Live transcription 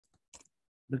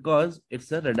because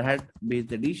it's a Red Hat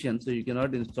based edition, so you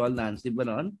cannot install the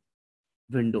Ansible on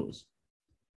Windows.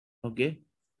 Okay,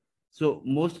 so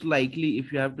most likely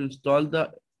if you have to install the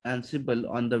Ansible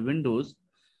on the Windows,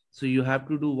 so you have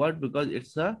to do what? Because it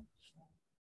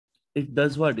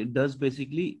does what? It does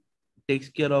basically takes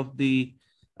care of the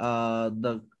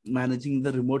managing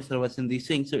the remote servers and these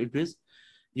things. So it is,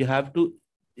 you have to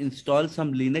install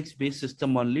some Linux based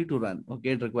system only to run.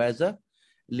 Okay, it requires a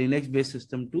Linux based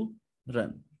system to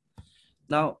run.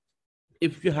 Now,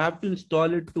 if you have to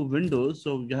install it to Windows,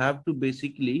 so you have to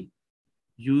basically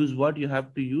use what? You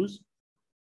have to use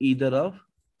either of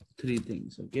three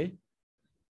things. Okay,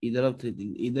 either of three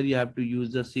things. Either you have to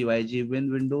use the CYG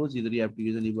Win Windows, either you have to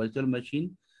use any virtual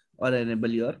machine, or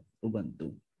enable your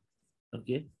Ubuntu.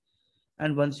 Okay,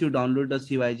 and once you download the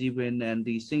CYG Win and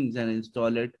these things and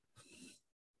install it,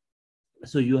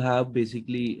 so you have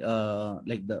basically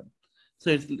like the, so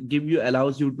it give you,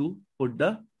 allows you to put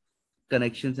the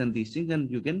connections and these things,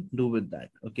 and you can do with that.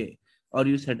 Okay, or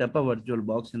you set up a virtual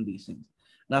box and these things.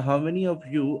 Now, how many of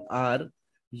you are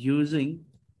using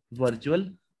virtual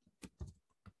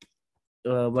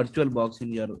virtual box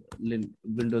in your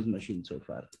Windows machine so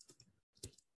far?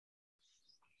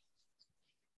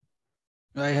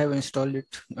 I have installed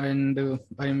it and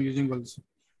I am using also.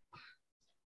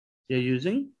 You're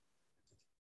using?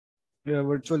 Yeah,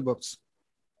 VirtualBox.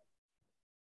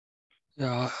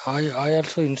 Yeah, I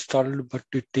also installed, but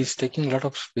it is taking a lot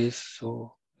of space,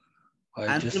 so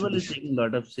I just Ansible is taking a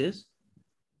lot of space.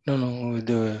 no,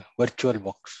 the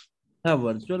VirtualBox.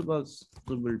 Virtual box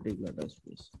will take a lot of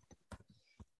space.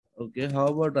 Okay, how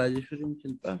about Rajeshwari and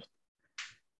Shilpa?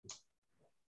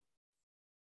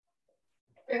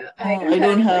 I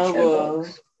don't have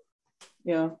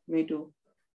yeah, me too.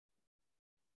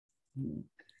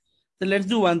 So let's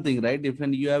do one thing, right? If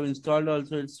you have installed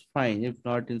also, it's fine. If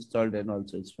not installed, then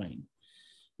also it's fine.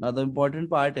 Now, the important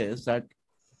part is that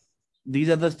these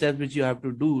are the steps which you have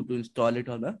to do to install it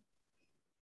on a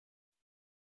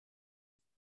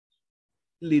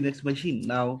Linux machine.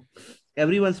 Now,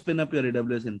 everyone spin up your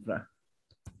AWS infra,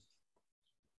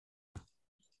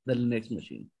 the Linux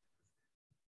machine.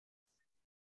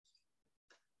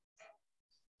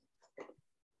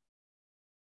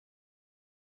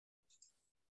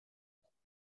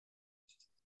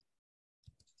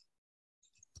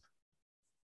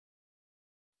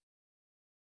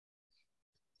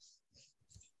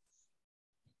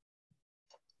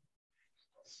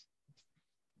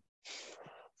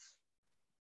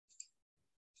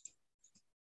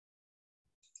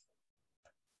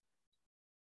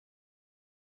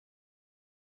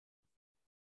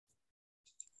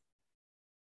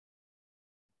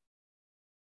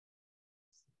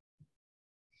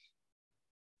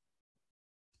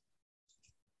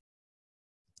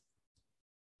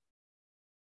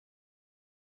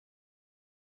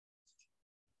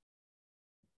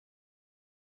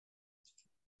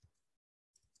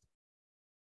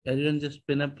 Everyone just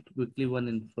spin up quickly one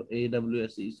in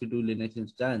AWS EC2 Linux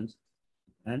instance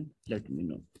and let me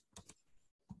know.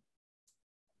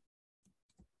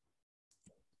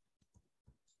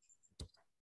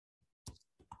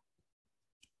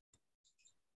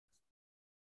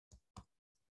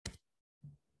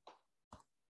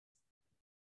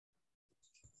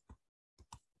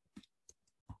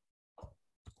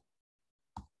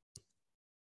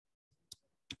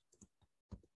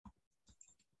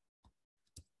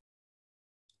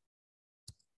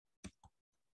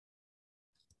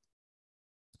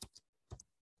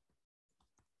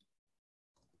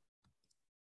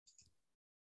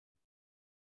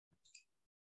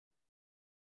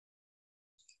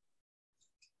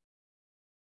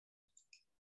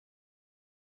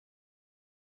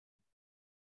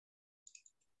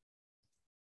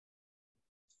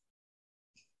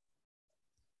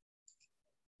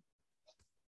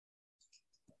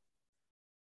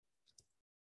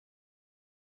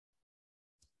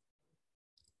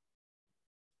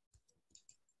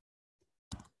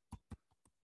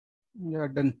 Yeah,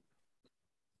 done.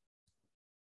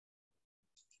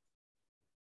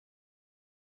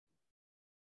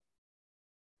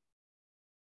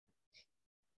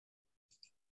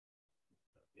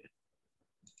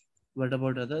 What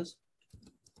about others?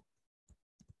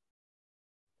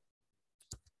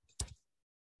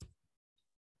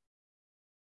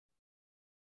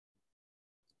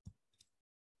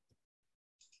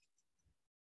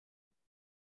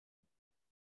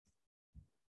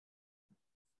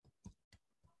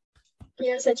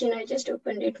 Yeah, Sachin, I just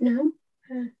opened it now.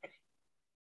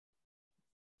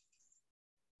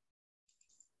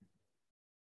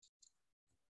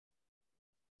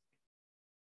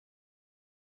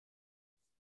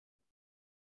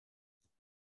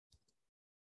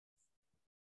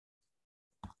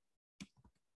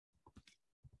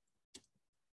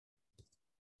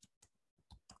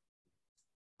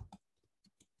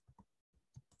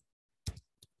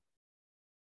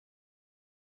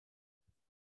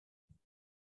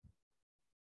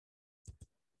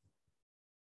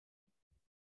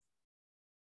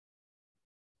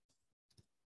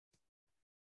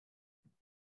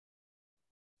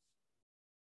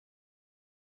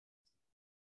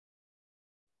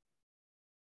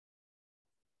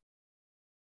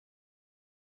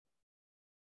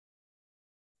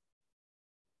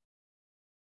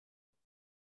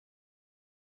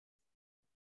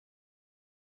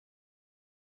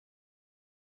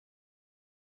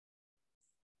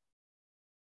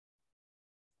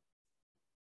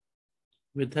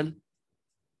 Vithal,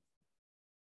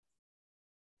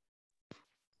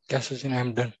 Yes, Sachin,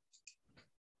 I'm done.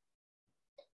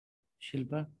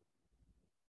 Shilpa,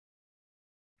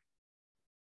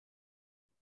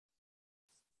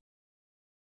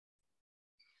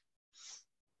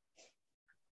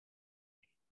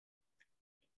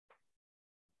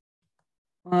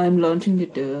 I'm launching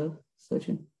it,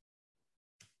 Sachin.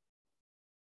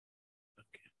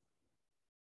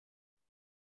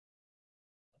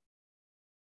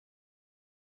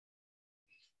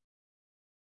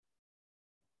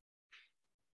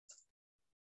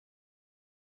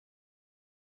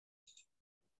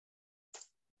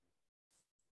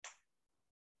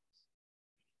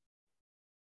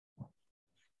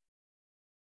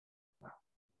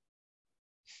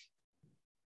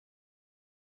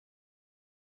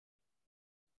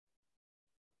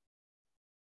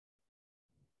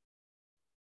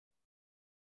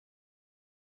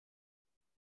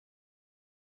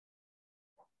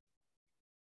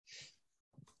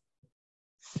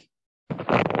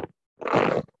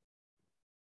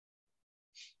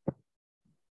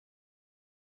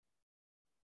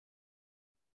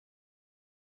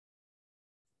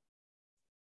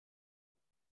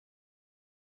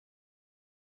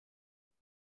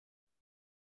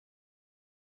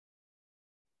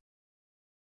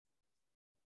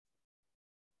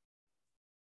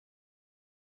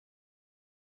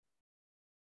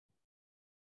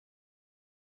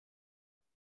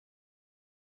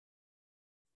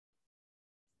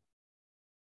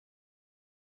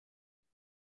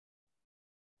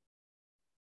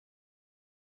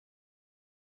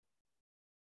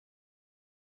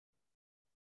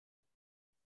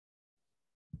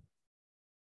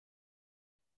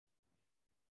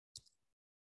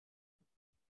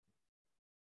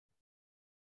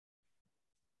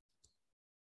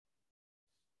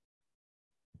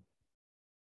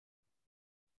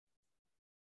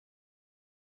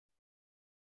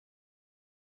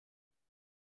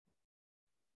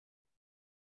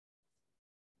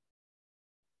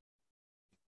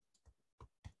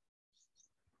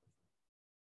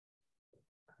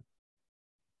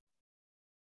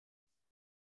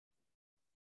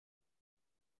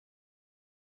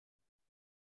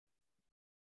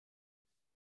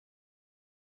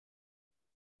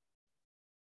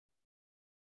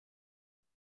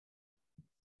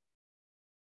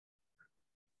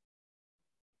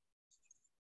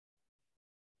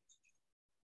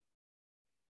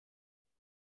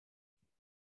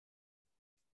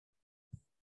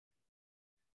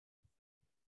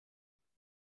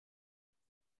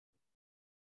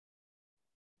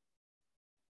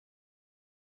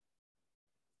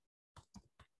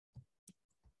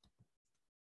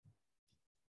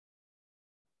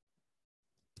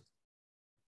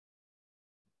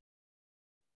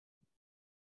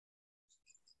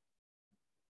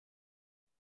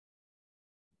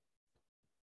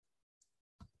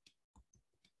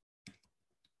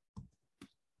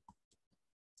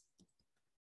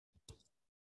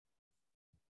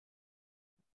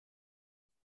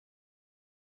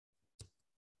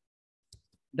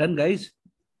 done, guys.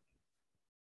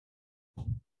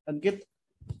 Ankit,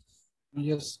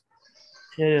 Yes.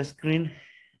 share your screen.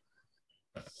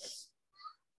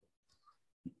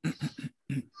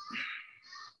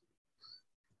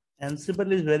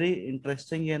 Ansible is very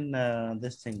interesting in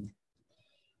this thing,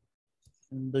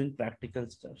 in doing practical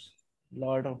stuff.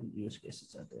 Lot of use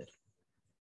cases are there.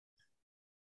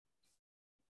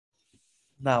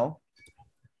 Now,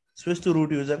 switch to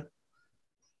root user.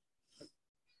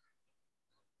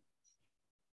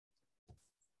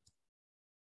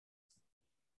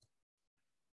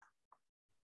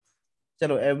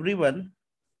 Chalo, everyone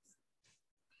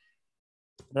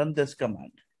run this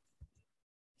command.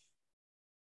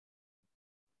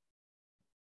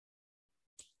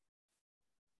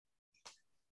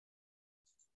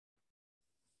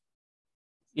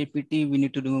 APT we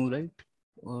need to remove, right?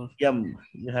 Or Yum,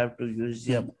 you have to use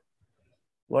yum.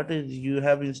 What is you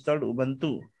have installed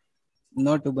Ubuntu?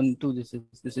 not Ubuntu. This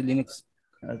is Linux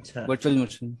Acha, virtual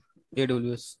machine,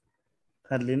 AWS.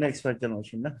 Linux virtual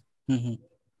machine, na? Mm-hmm.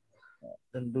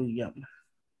 Then do yum.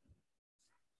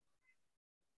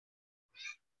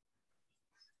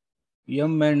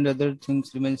 Yum and other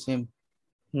things remain same.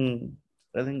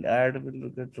 I think add will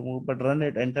get removed, but run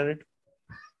it, enter it.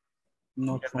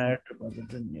 Not Yum from add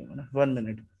repository name, na? 1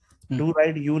 minute. Hmm. Do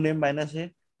write uname minus a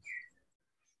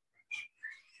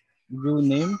view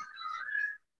name.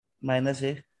 minus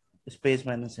a space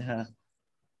minus a. Huh?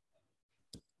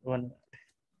 1.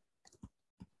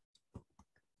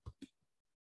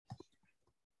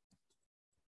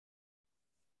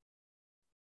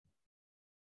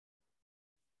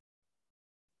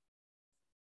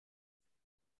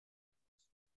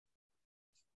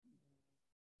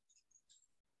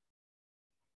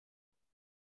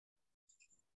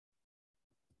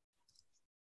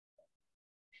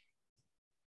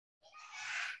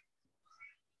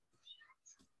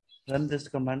 Run this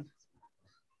command.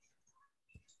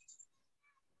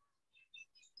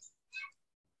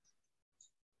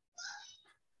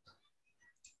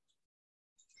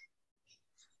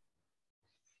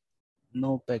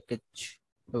 No package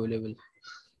available.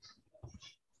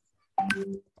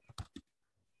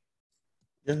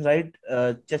 Just write,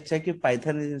 just check if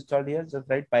Python is installed here. Just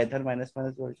write Python minus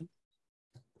minus version.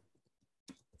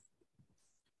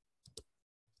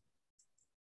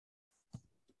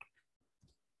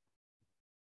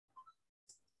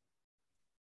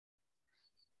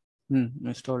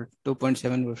 Installed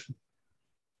 2.7 version.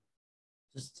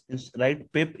 Just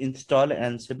write pip install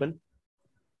Ansible.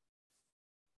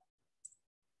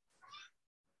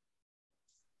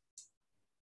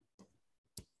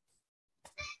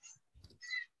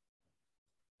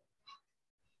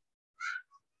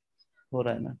 हो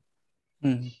रहा है ना?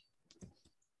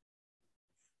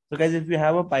 So guys, if you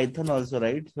have a Python also,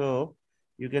 right? So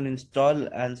you can install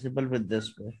Ansible with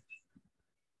this way.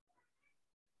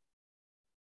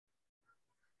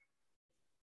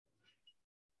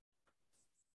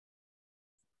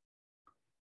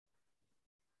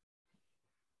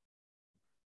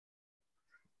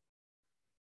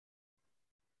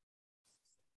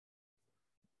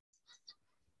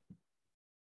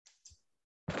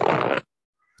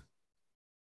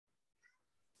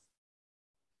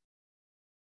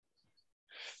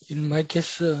 In my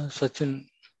case, Sachin,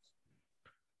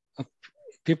 a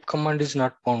pip command is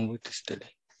not found with this today.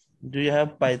 Do you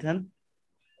have Python?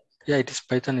 Yeah, it is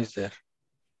Python is there.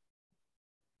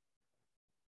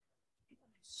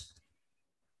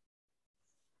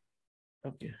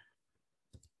 Okay.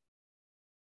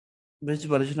 Which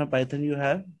version of Python you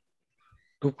have?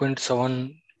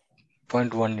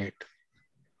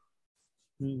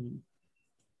 2.7.18.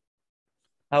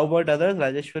 How about others,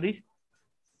 Rajeshwari?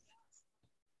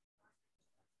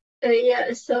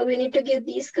 Yeah, so we need to give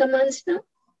these commands now,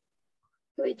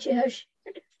 which you have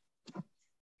shared.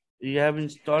 You have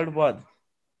installed what?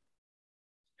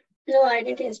 No, I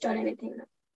didn't install anything now.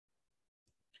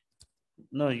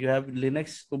 No, you have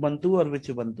Linux Ubuntu or which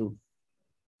Ubuntu?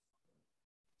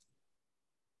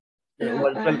 No,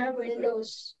 I Virtual. have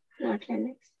Windows, not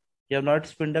Linux. You have not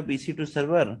spinned up EC2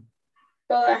 server.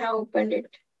 So I have opened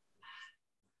it.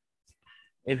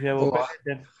 If you have Oh, opened it,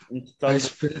 then install.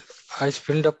 I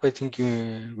spilled up, I think,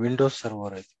 Windows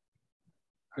server.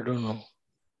 I don't know.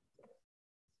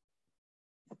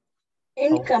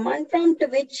 In command prompt,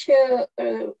 which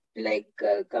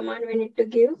command we need to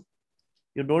give?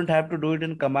 You don't have to do it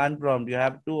in command prompt. You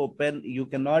have to open. You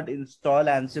cannot install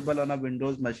Ansible on a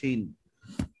Windows machine.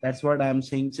 That's what I'm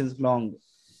saying since long.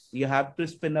 You have to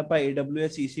spin up a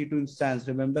AWS EC2 instance.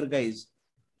 Remember, guys,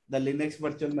 the Linux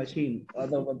virtual machine or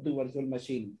the Ubuntu virtual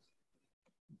machine.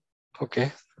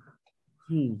 Okay.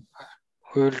 We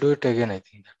will do it again, I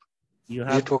think. You Is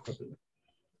have it okay?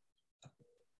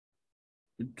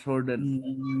 It thrown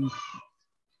an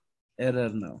error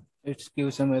now. It's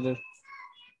give some error.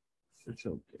 It's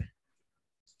okay.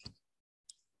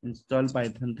 Install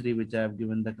Python 3, which I have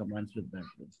given the commands with that.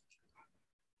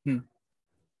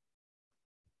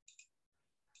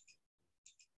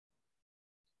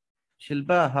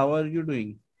 Shilpa, how are you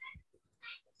doing?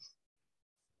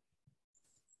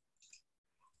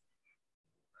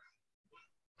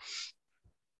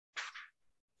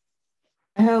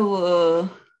 I have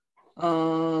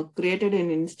created an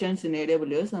instance in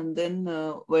AWS, and then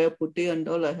via putty and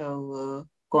all I have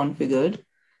configured.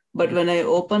 But when I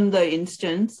open the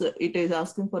instance, it is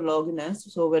asking for login as.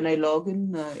 So when I log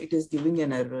in, it is giving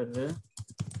an error.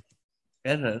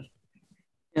 Error?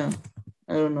 Yeah.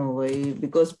 I don't know why,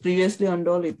 because previously and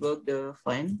all it worked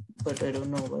fine, but I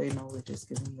don't know why now it is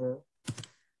giving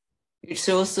it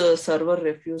shows server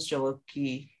refused our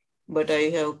key, but I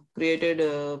have created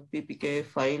a PPK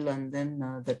file and then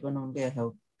that one only I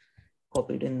have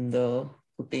copied in the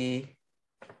putty.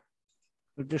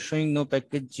 It is showing no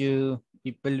package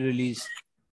EPL release.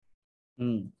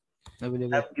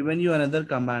 Available. I've given you another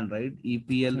command, right?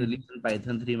 EPL release in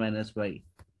Python 3 minus y.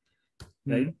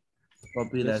 Right?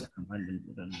 Copy that command and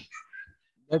run it.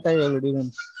 That I already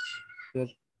done. Here.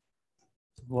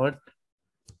 What?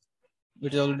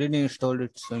 It is already installed.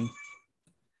 It's showing.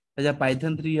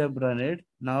 Python 3 you have run it.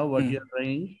 Now what you are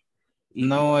doing?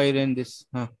 Now I ran this.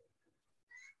 So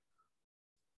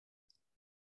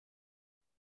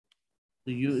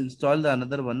you install the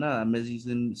another one,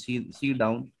 Amazon C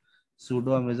down,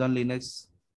 sudo Amazon Linux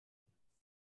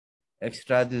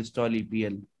extra install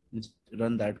EPL.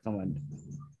 Run that command.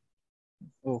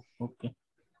 Oh, okay.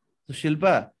 So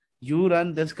Shilpa, you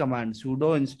run this command,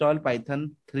 sudo install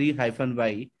Python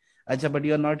 3-y. But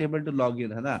you are not able to log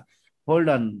in, है ना? Hold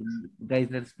on, guys.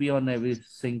 Let's be on every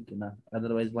sync. Na?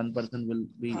 Otherwise, one person will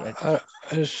be at.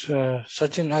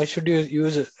 Sachin, I should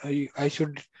I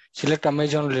should select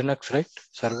Amazon Linux, right?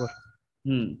 Server.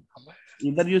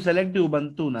 Either you select the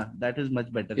Ubuntu, na. That is much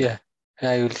better. Yeah,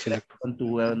 I will select Ubuntu.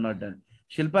 Whoever not done.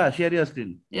 Shilpa, share your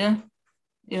screen. Yeah.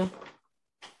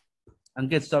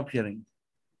 Ankit, stop sharing.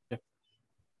 Yeah.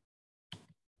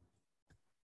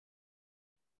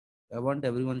 I want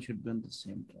everyone should be on the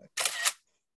same track.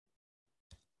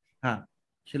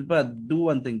 Shilpa, do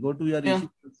one thing. Go to your EC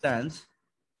instance.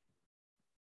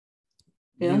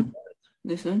 Yeah.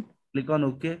 This one. Click on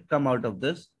OK. Come out of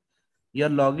this. Your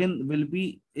login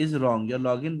is wrong. Your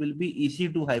login will be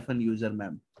EC2-user,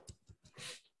 ma'am.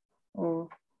 Oh.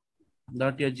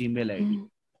 Not your Gmail ID.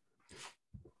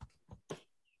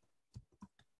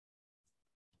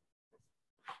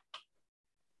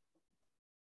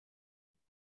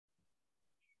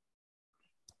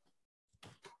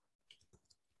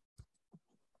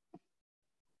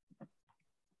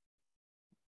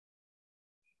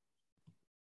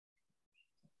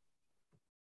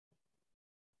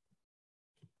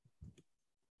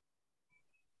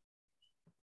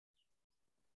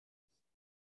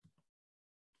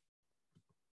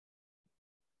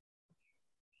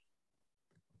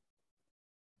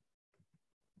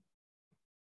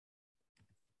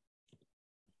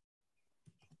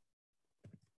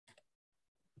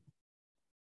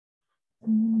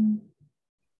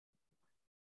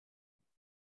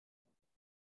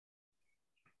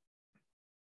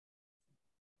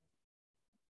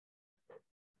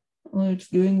 Oh, it's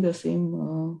giving the same.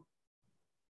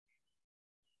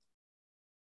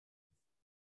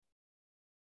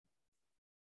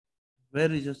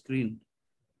 Where is your screen?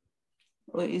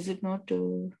 Oh, is it not?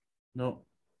 No.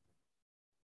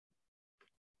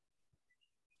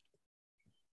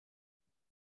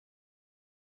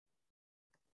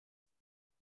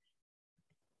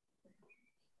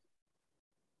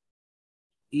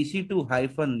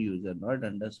 EC2-user, not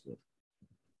underscore.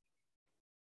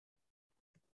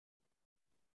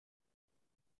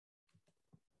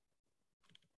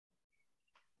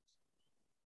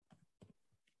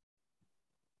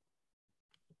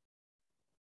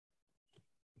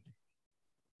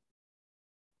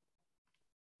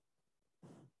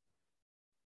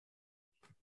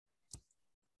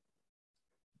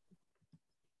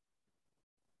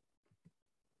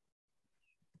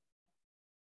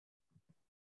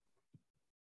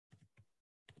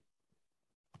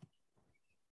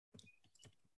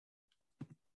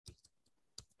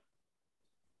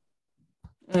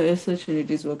 Yes, Sachin,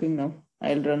 it is working now.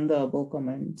 I'll run the above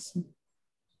commands.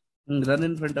 Run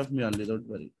in front of me only, don't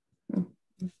worry.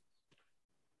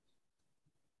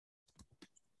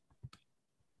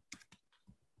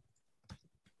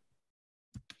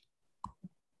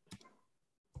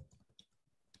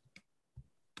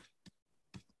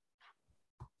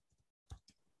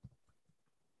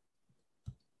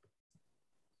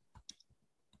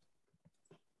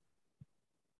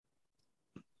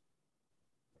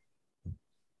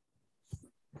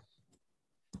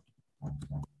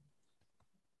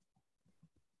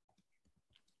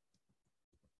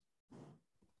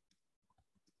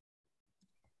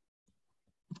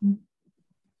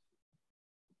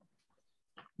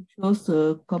 It shows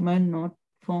command not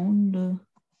found.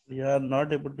 You are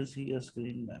not able to see your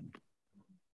screen, ma'am.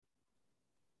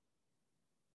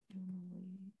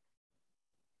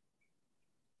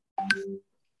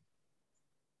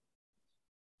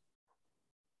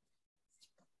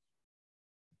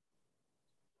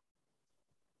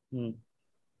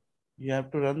 You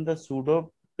have to run the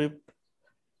sudo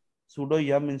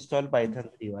yum install python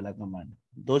 3 wala command.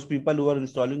 Those people who are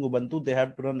installing Ubuntu, they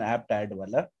have to run apt-add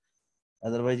wala.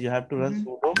 Otherwise, you have to run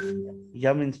sudo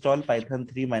yum install python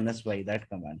 3 -y, that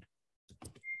command.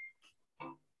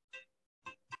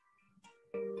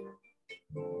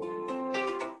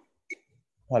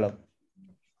 Hello.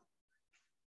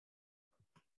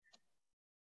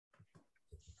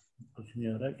 कुछ नहीं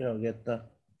हो रहा, क्या हो गया था?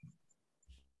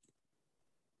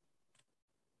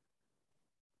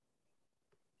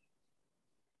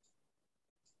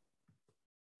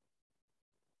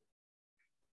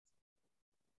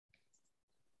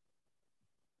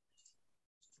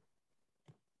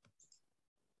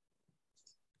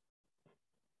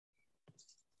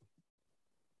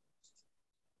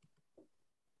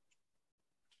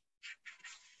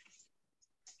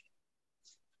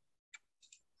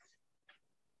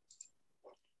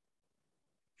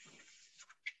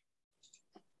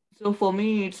 So for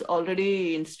me, it's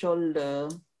already installed.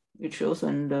 It shows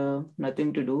and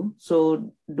nothing to do.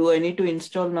 So do I need to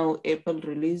install now Apple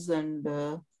release and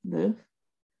this?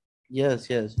 Yes,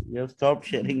 yes. You have stopped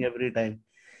sharing every time.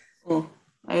 Oh,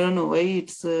 I don't know why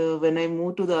it's when I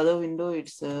move to the other window,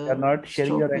 it's You're not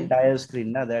sharing your stopped me. entire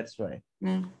screen, na? That's why.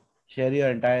 Yeah. Share your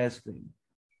entire screen.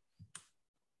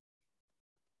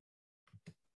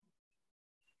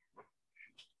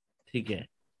 ठीक है.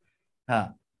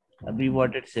 हाँ. अभी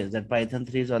what it says that Python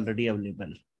 3 is already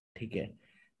available. ठीक है.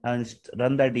 Now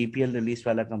run that EPL release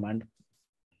वाला command.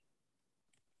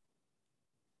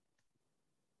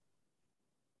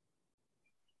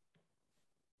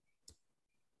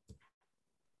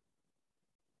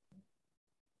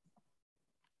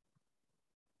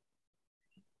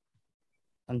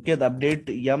 Ankit,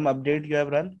 yum update you have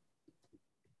run?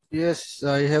 Yes,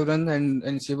 I have run, and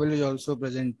Ansible is also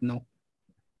present now.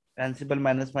 Ansible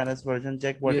minus version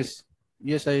check. What Yes,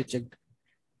 yes, I checked.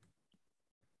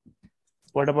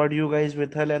 What about you guys,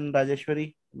 Vithal and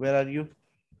Rajeshwari? Where are you?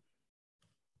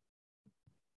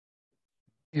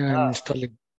 Yeah, I'm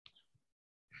installing.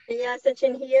 Yeah,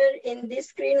 Sachin, here in this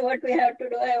screen, what we have to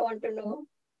do, I want to know,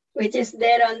 which is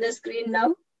there on the screen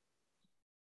now.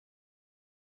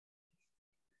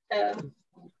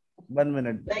 1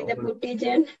 minute. Like the putty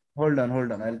gen. Hold on.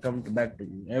 I'll come back to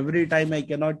you. Every time I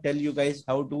cannot tell you guys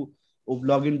how to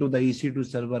log into the EC2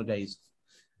 server, guys.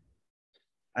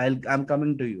 I'm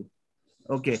coming to you.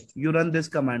 Okay, you run this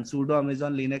command sudo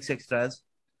Amazon Linux extras.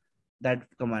 That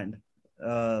command,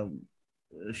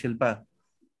 Shilpa.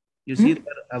 You see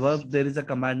there above there is a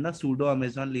command na sudo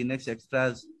Amazon Linux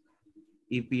extras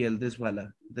EPL. This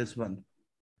one.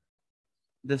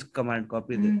 This command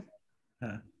copy this.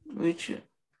 Which?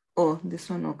 Oh, this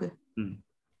one. Okay.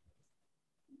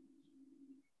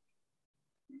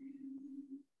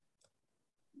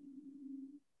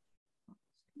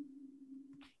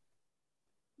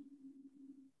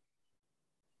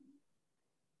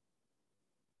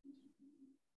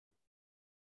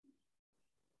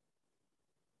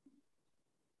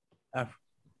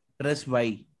 Press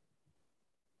Y.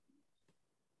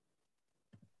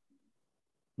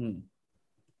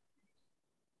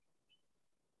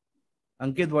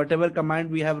 Ankit, whatever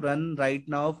command we have run right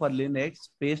now for Linux,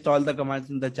 paste all the commands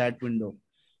in the chat window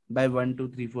by 1, 2,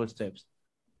 3, 4 steps.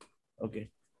 Okay.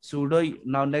 Sudo,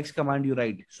 now next command you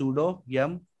write sudo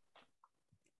yum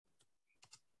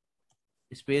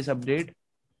space update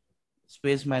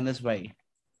space -y.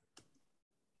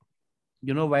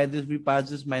 You know why we pass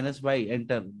this -y,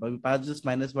 enter. But we pass this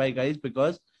 -y, guys,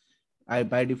 because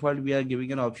by default we are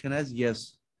giving an option as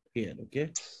yes here.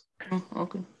 Okay. Oh,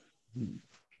 okay.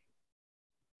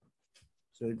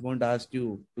 So it won't ask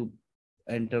you to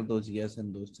enter those yes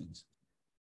and those things.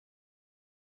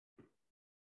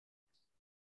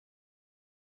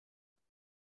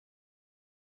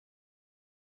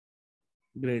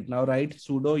 Great. Now write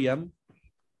sudo yum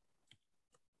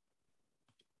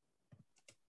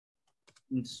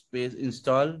space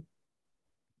install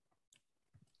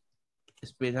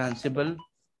space Ansible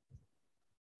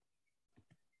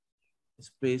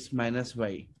space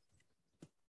 -y.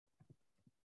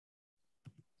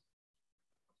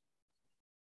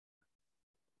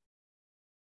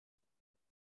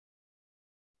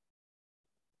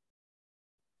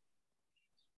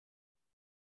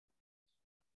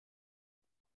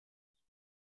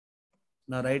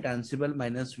 Now write Ansible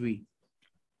 -v.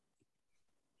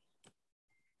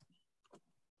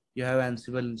 You have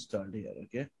Ansible installed here,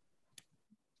 okay?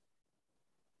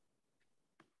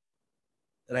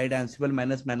 Write Ansible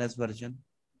minus version.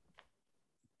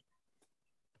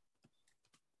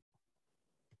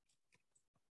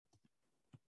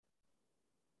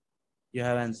 You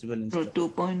have Ansible installed.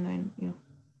 2.9.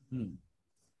 Yeah.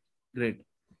 Great.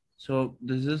 So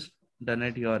this is done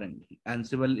at your end.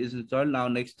 Ansible is installed. Now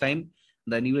next time,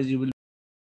 anyways, you will